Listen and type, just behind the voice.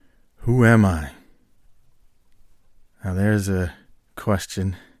Who am I? Now there's a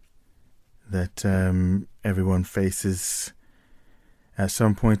question that everyone faces at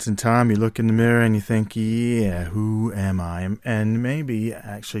some points in time. You look in the mirror and you think, yeah, who am I? And maybe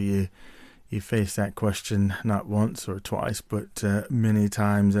actually you face that question not once or twice, but many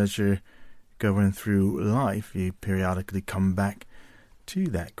times as you're going through life. You periodically come back to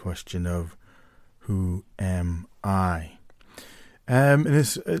that question of who am I? And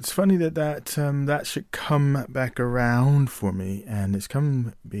it's funny that should come back around for me, and it's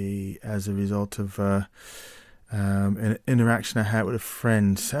come be as a result of an interaction I had with a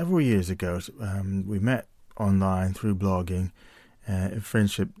friend several years ago. We met online through blogging. A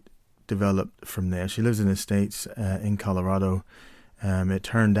friendship developed from there. She lives in the States, in Colorado. It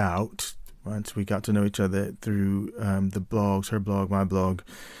turned out, once we got to know each other through the blogs, her blog, my blog,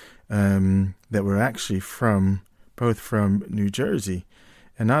 that we're actually both from New Jersey,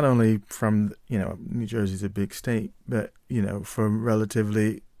 and not only from, New Jersey's a big state, but, from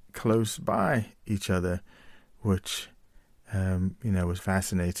relatively close by each other, which, was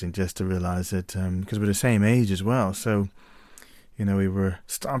fascinating just to realize that, because we're the same age as well. So, we were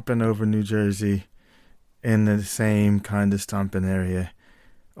stomping over New Jersey in the same kind of stomping area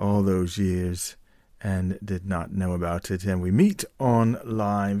all those years and did not know about it. And we meet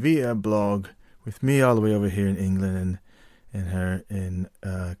online via blog, with me all the way over here in England and her in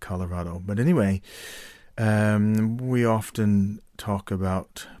Colorado. But anyway, we often talk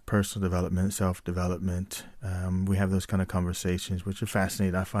about personal development, self-development. We have those kind of conversations, which are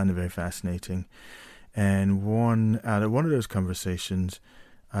fascinating. I find it very fascinating. And out of one of those conversations,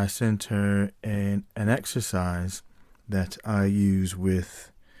 I sent her an exercise that I use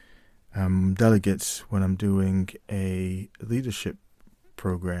with delegates when I'm doing a leadership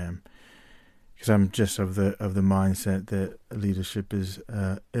program. Because I'm just of the mindset that leadership is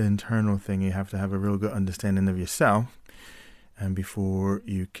an internal thing. You have to have a real good understanding of yourself, and before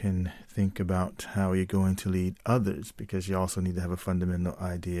you can think about how you're going to lead others, because you also need to have a fundamental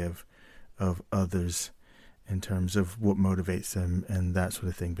idea of others in terms of what motivates them and that sort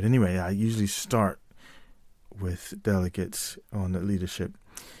of thing. But anyway, I usually start with delegates on the leadership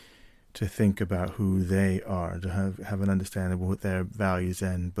to think about who they are, to have an understanding of what their values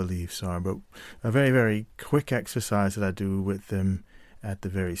and beliefs are. But a very, very quick exercise that I do with them at the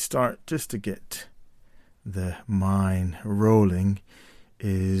very start, just to get the mind rolling,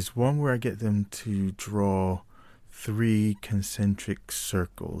 is one where I get them to draw 3 concentric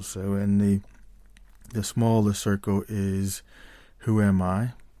circles. So in the smaller circle is who am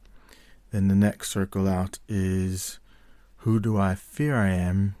I? Then the next circle out is who do I fear I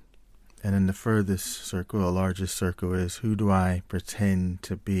am? And in the furthest circle, the largest circle, is who do I pretend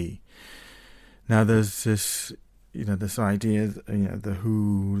to be? Now there's this, this idea, the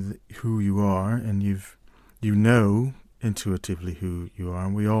who you are, and you know intuitively who you are,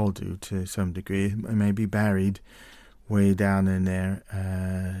 and we all do to some degree. It may be buried way down in there,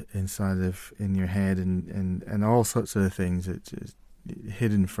 in your head, and all sorts of things. It's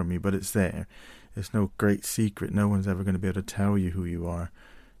hidden from you, but it's there. It's no great secret. No one's ever going to be able to tell you who you are.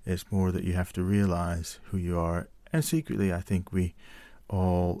 It's more that you have to realize who you are. And secretly, I think we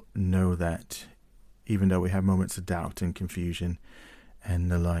all know that, even though we have moments of doubt and confusion and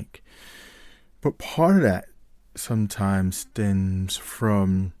the like. But part of that sometimes stems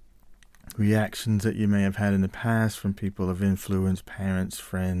from reactions that you may have had in the past from people of influence, parents,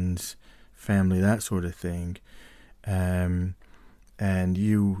 friends, family, that sort of thing. And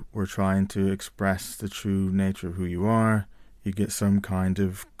you were trying to express the true nature of who you are. You get some kind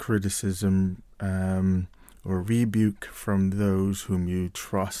of criticism or rebuke from those whom you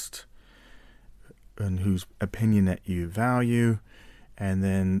trust and whose opinion that you value, and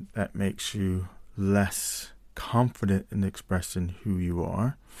then that makes you less confident in expressing who you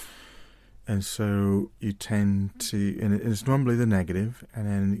are. And so you tend to, and it's normally the negative, and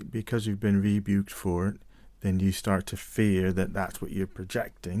then because you've been rebuked for it, then you start to fear that that's what you're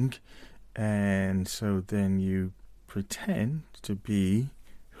projecting, and so then you pretend to be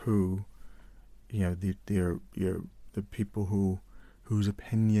who, the people whose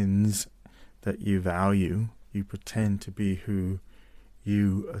opinions that you value. You pretend to be who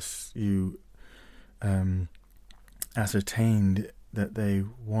you ascertained that they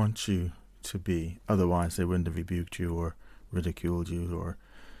want you to be. Otherwise, they wouldn't have rebuked you or ridiculed you or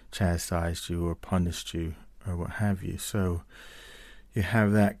chastised you or punished you or what have you. So you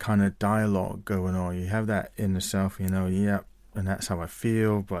have that kind of dialogue going on. You have that inner self, and that's how I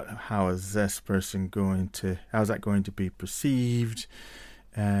feel, but how's that going to be perceived?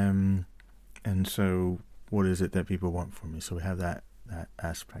 And so what is it that people want from me? So we have that that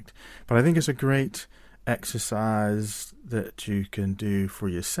aspect. But I think it's a great exercise that you can do for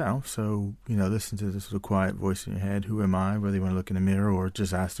yourself. So, listen to this little quiet voice in your head. Who am I? Whether you want to look in the mirror or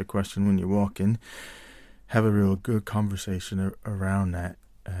just ask the question when you're walking. Have a real good conversation around that,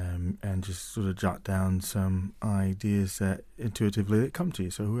 and just sort of jot down some ideas that intuitively that come to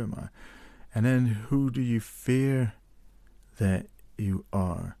you. So who am I? And then who do you fear that you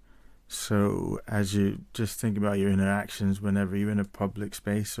are? So as you just think about your interactions whenever you're in a public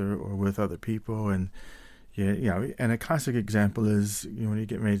space or with other people, and and a classic example is when you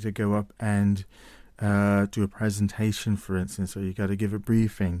get ready to go up and do a presentation, for instance, or you got to give a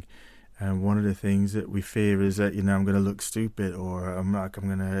briefing. And one of the things that we fear is that I'm going to look stupid, or I'm not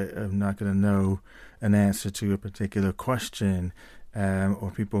going to know an answer to a particular question,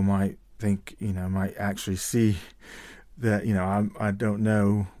 or people might think might actually see that I don't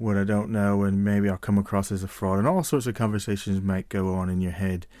know what I don't know, and maybe I'll come across as a fraud, and all sorts of conversations might go on in your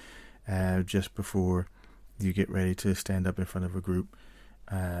head just before you get ready to stand up in front of a group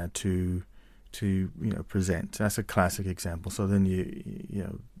to present. That's a classic example. So then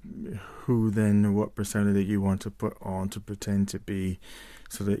what persona that you want to put on to pretend to be,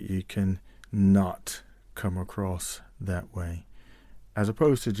 so that you can not come across that way, as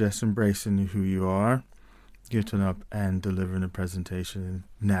opposed to just embracing who you are, getting up and delivering a presentation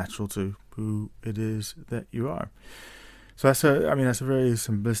natural to who it is that you are. So that's a very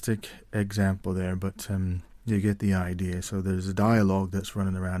simplistic example there, but you get the idea. So there's a dialogue that's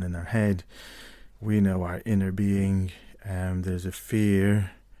running around in our head. We know our inner being. There's a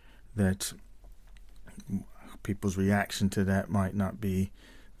fear that people's reaction to that might not be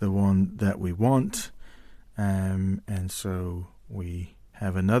the one that we want, and so we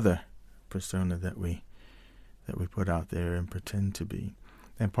have another persona that we put out there and pretend to be.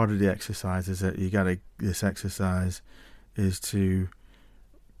 And part of the exercise is that this exercise is to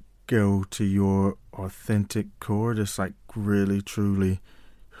go to your authentic core, just like really truly,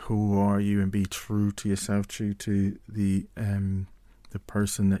 who are you, and be true to yourself, true to the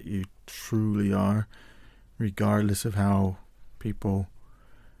person that you truly are, regardless of how people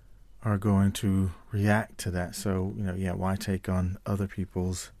are going to react to that. So why take on other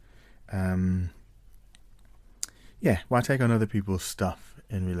people's why take on other people's stuff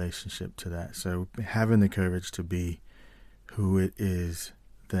in relationship to that? So having the courage to be who it is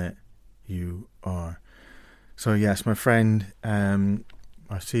that you are. So yes, my friend, I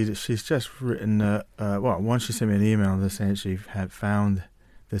see that she's just written, once she sent me an email saying she had found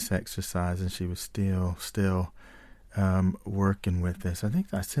this exercise and she was still working with this. I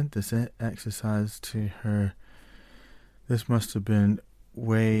think I sent this exercise to her. This must have been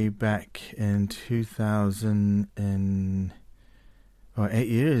way back in 8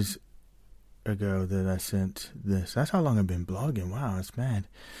 years ago that I sent this. That's how long I've been blogging. Wow, it's mad.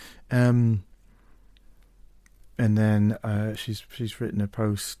 And then she's written a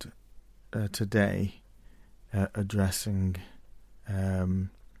post today addressing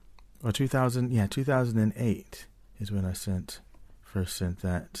 2008 is when I first sent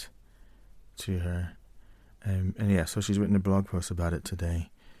that to her. So she's written a blog post about it today,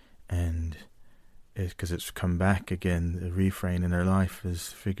 and because it's come back again, the refrain in her life is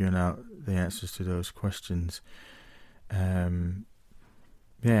figuring out the answers to those questions. But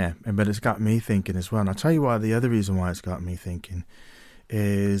it's got me thinking as well. And I'll tell you why. The other reason why it's got me thinking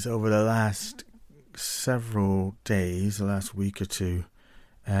is over the last several days, the last week or two,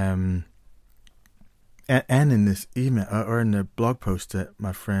 and in this email or in the blog post that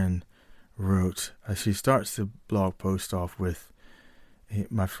my friend wrote, she starts the blog post off with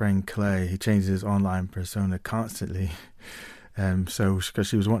my friend Clay. He changes his online persona constantly, so because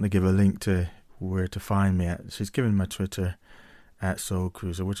she was wanting to give a link to where to find me at, she's given my Twitter at Soul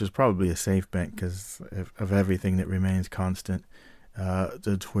Cruiser, which is probably a safe bet because of everything that remains constant.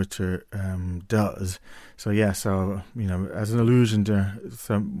 The Twitter does. So as an allusion to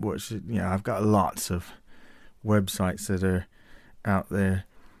I've got lots of websites that are out there,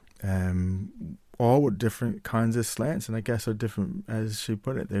 all with different kinds of slants, and I guess are different, as she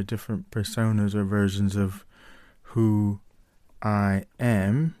put it, they're different personas or versions of who I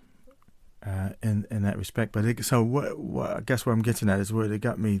am in that respect. But what I guess what I'm getting at is where that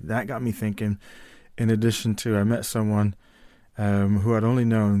got me thinking. In addition to, I met someone who I'd only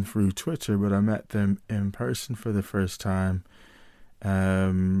known through Twitter, but I met them in person for the first time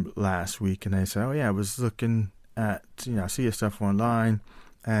last week, and they said, "Oh yeah, I was looking at I see your stuff online,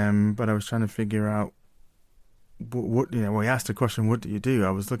 but I was trying to figure out what we asked the question, what do you do?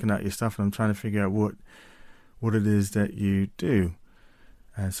 I was looking at your stuff, and I'm trying to figure out what it is that you do."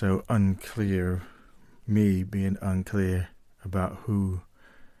 And so me being unclear about who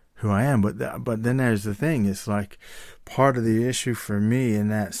I am. But then there's the thing. It's like part of the issue for me in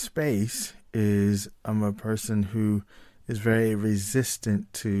that space is I'm a person who is very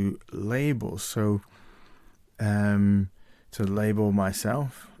resistant to labels. So to label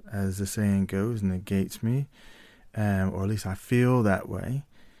myself, as the saying goes, negates me, or at least I feel that way.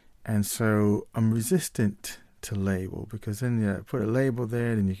 And so I'm resistant to label, because then you put a label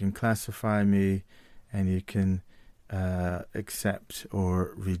there, then you can classify me and you can accept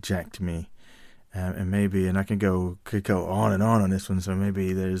or reject me. And I could go on and on this one. So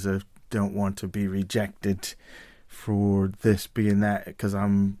maybe there's a don't want to be rejected for this being that, because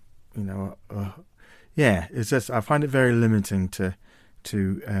I'm, it's just, I find it very limiting to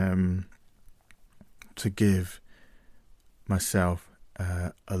give myself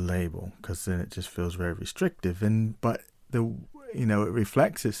a label, because then it just feels very restrictive. But it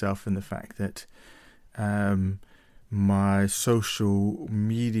reflects itself in the fact that my social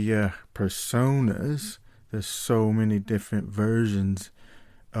media personas, there's so many different versions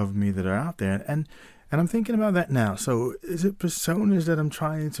of me that are out there, and I'm thinking about that now. So is it personas that I'm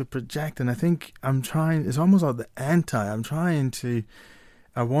trying to project? And I think it's almost like the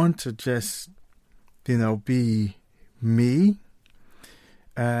I want to just be me.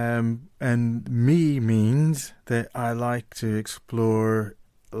 And me means that I like to explore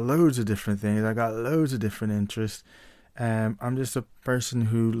loads of different things. I got loads of different interests. I'm just a person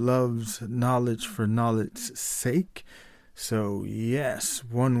who loves knowledge for knowledge's sake. So yes,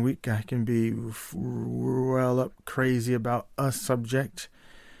 1 week I can be well up crazy about a subject,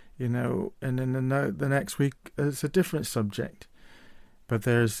 and then the next week it's a different subject. But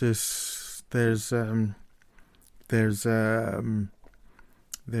there's what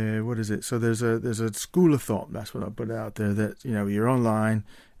is it? So there's a school of thought. That's what I put out there. That you're online,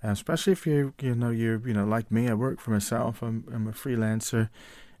 especially if you're like me. I work for myself. I'm a freelancer,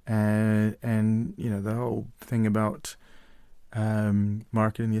 and the whole thing about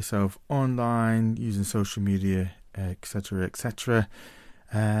marketing yourself online, using social media, etc., etc.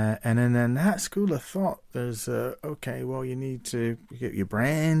 And then that school of thought, there's you need to get your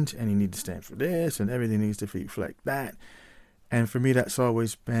brand, and you need to stand for this, and everything needs to reflect that. And for me, that's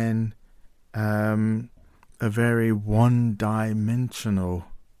always been a very one-dimensional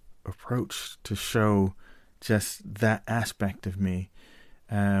approach to show just that aspect of me.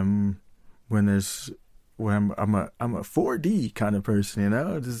 I'm a 4D kind of person,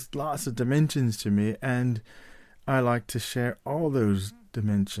 There's lots of dimensions to me, and I like to share all those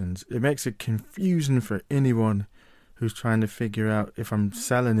dimensions. It makes it confusing for anyone who's trying to figure out if I'm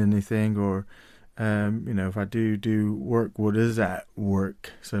selling anything, or if I do work, what is that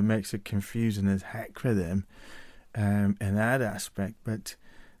work? So it makes it confusing as heck for them in that aspect. But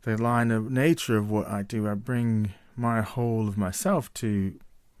the line of nature of what I do, I bring my whole of myself to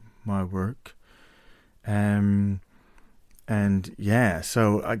my work.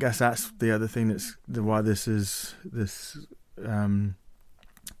 So I guess that's the other thing why this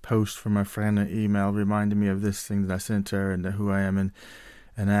post from my friend, an email reminded me of this thing that I sent her and who I am, and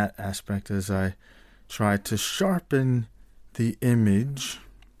that aspect as I try to sharpen the image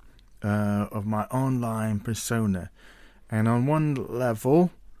of my online persona. And on one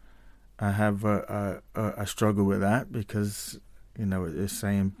level, I have a struggle with that, because it's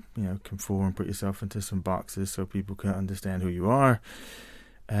saying conform, put yourself into some boxes so people can understand who you are.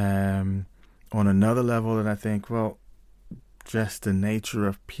 On another level, that I think, well, just the nature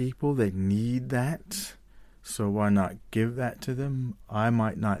of people, they need that, so why not give that to them? I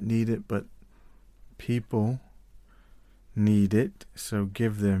might not need it, but people need it, so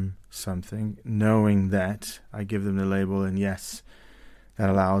give them something, knowing that I give them the label, and yes, that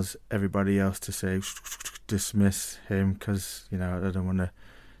allows everybody else to say, dismiss him, because I don't want to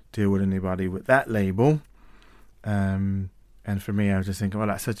deal with anybody with that label. And for me, I was just thinking, well,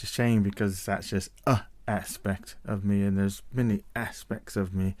 that's such a shame, because that's just a aspect of me, and there's many aspects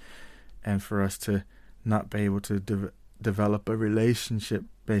of me, and for us to not be able to develop a relationship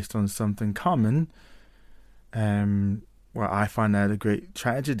based on something common, I find that a great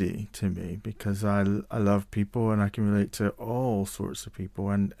tragedy to me, because I love people, and I can relate to all sorts of people,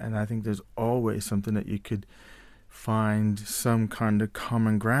 and I think there's always something that you could find some kind of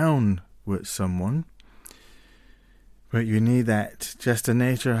common ground with someone. But you need that, just the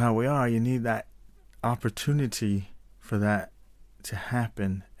nature of how we are, you need that opportunity for that to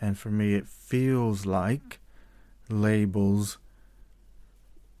happen. And for me, it feels like labels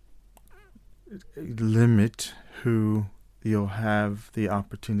limit who you'll have the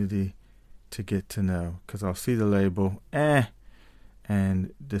opportunity to get to know, because I'll see the label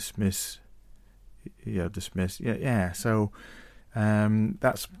and dismiss dismiss. Yeah. So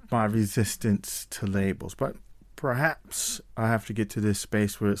that's my resistance to labels. But perhaps I have to get to this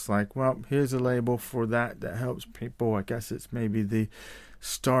space where it's like, well, here's a label for that helps people. I guess it's maybe the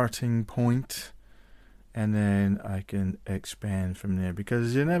starting point, and then I can expand from there,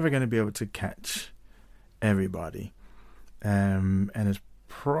 because you're never going to be able to catch everybody. And it's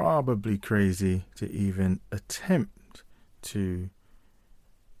probably crazy to even attempt to,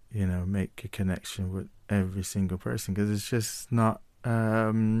 make a connection with every single person, because it's just not,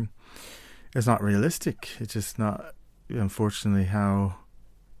 it's not realistic. It's just not, unfortunately, how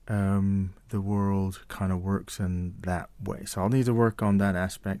the world kind of works in that way. So I'll need to work on that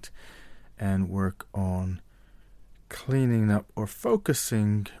aspect and work on cleaning up or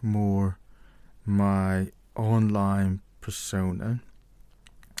focusing more my online persona.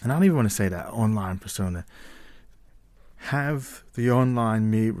 And I don't even want to say that, online persona. Have the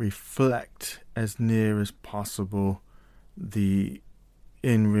online me reflect as near as possible the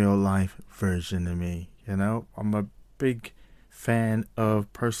in real life version of me. I'm a big fan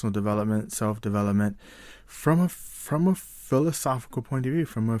of personal development, self-development from a philosophical point of view,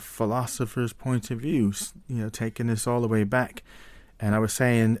 from a philosopher's point of view, taking this all the way back. And I was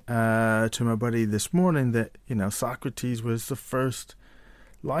saying to my buddy this morning that, Socrates was the first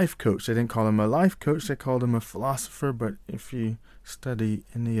life coach. They didn't call him a life coach, they called him a philosopher. But if you study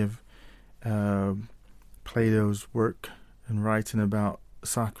any of Plato's work and writing about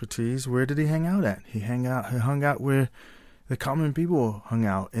Socrates, where did he hang out at? He hung out where the common people hung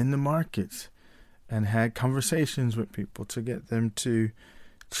out, in the markets, and had conversations with people to get them to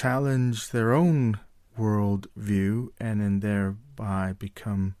challenge their own world view, and then thereby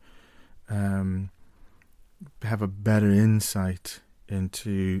become have a better insight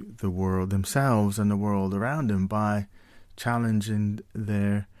into the world themselves and the world around them by challenging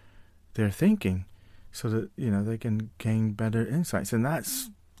their thinking, so that they can gain better insights. And that's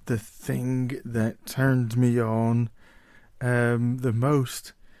the thing that turns me on the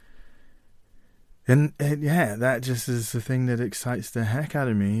most. And yeah, that just is the thing that excites the heck out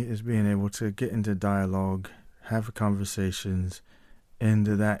of me, is being able to get into dialogue, have conversations,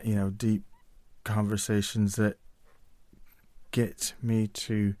 into that, deep conversations that get me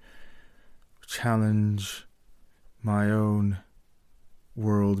to challenge my own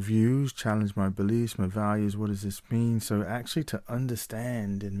worldviews, challenge my beliefs, my values. What does this mean? So actually to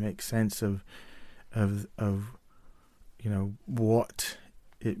understand and make sense of what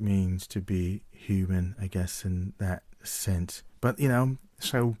it means to be human, I guess, in that sense. But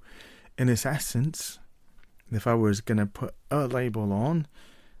so in its essence, if I was going to put a label on,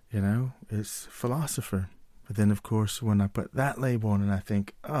 it's philosopher. But then, of course, when I put that label on and I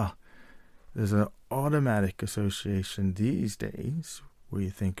think, there's an automatic association these days where you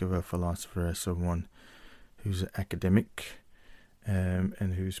think of a philosopher as someone who's an academic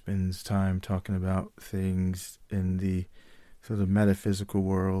and who spends time talking about things in the sort of metaphysical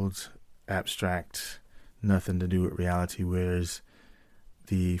world, abstract, nothing to do with reality, whereas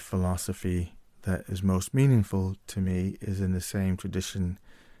the philosophy that is most meaningful to me is in the same tradition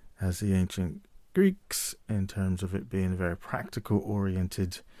as the ancient Greeks, in terms of it being very practical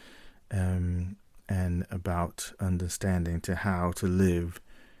oriented, and about understanding to how to live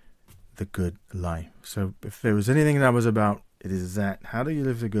the good life. So if there was anything that was about, it is that, how do you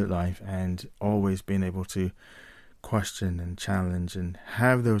live the good life, and always being able to question and challenge and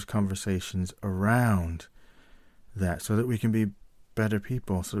have those conversations around that, so that we can be better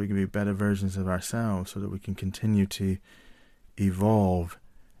people, so that we can be better versions of ourselves, so that we can continue to evolve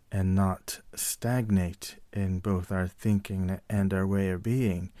and not stagnate in both our thinking and our way of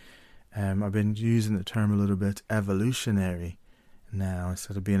being. I've been using the term a little bit, evolutionary, now,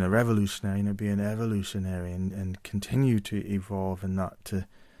 instead of being a revolutionary, being evolutionary, and continue to evolve and not to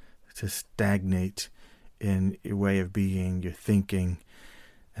stagnate in your way of being, your thinking,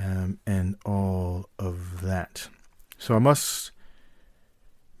 and all of that. So I must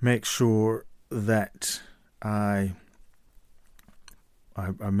make sure that I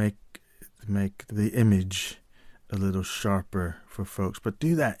make the image a little sharper for folks, but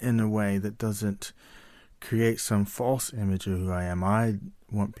do that in a way that doesn't create some false image of who I am. I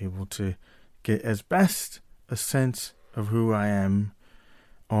want people to get as best a sense of who I am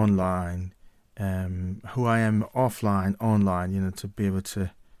online, who I am offline, online, to be able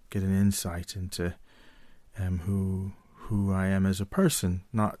to get an insight into who I am as a person,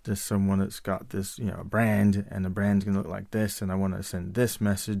 not just someone that's got this, a brand, and the brand's going to look like this, and I want to send this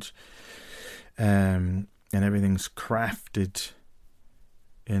message, and everything's crafted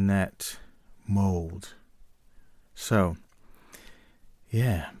in that mold. So,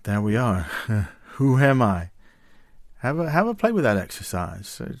 yeah, there we are. Who am I? Have a play with that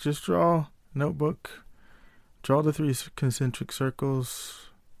exercise. Just draw a notebook, draw the 3 concentric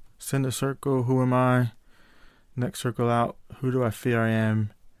circles, send a circle, who am I? Next circle out, who do I fear I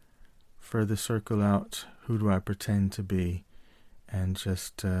am? Further circle out, who do I pretend to be? And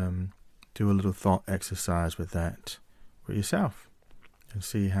just do a little thought exercise with that with yourself, and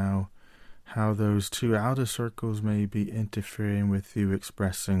see how those 2 outer circles may be interfering with you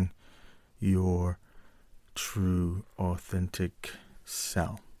expressing your true, authentic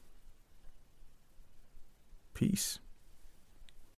self. Peace.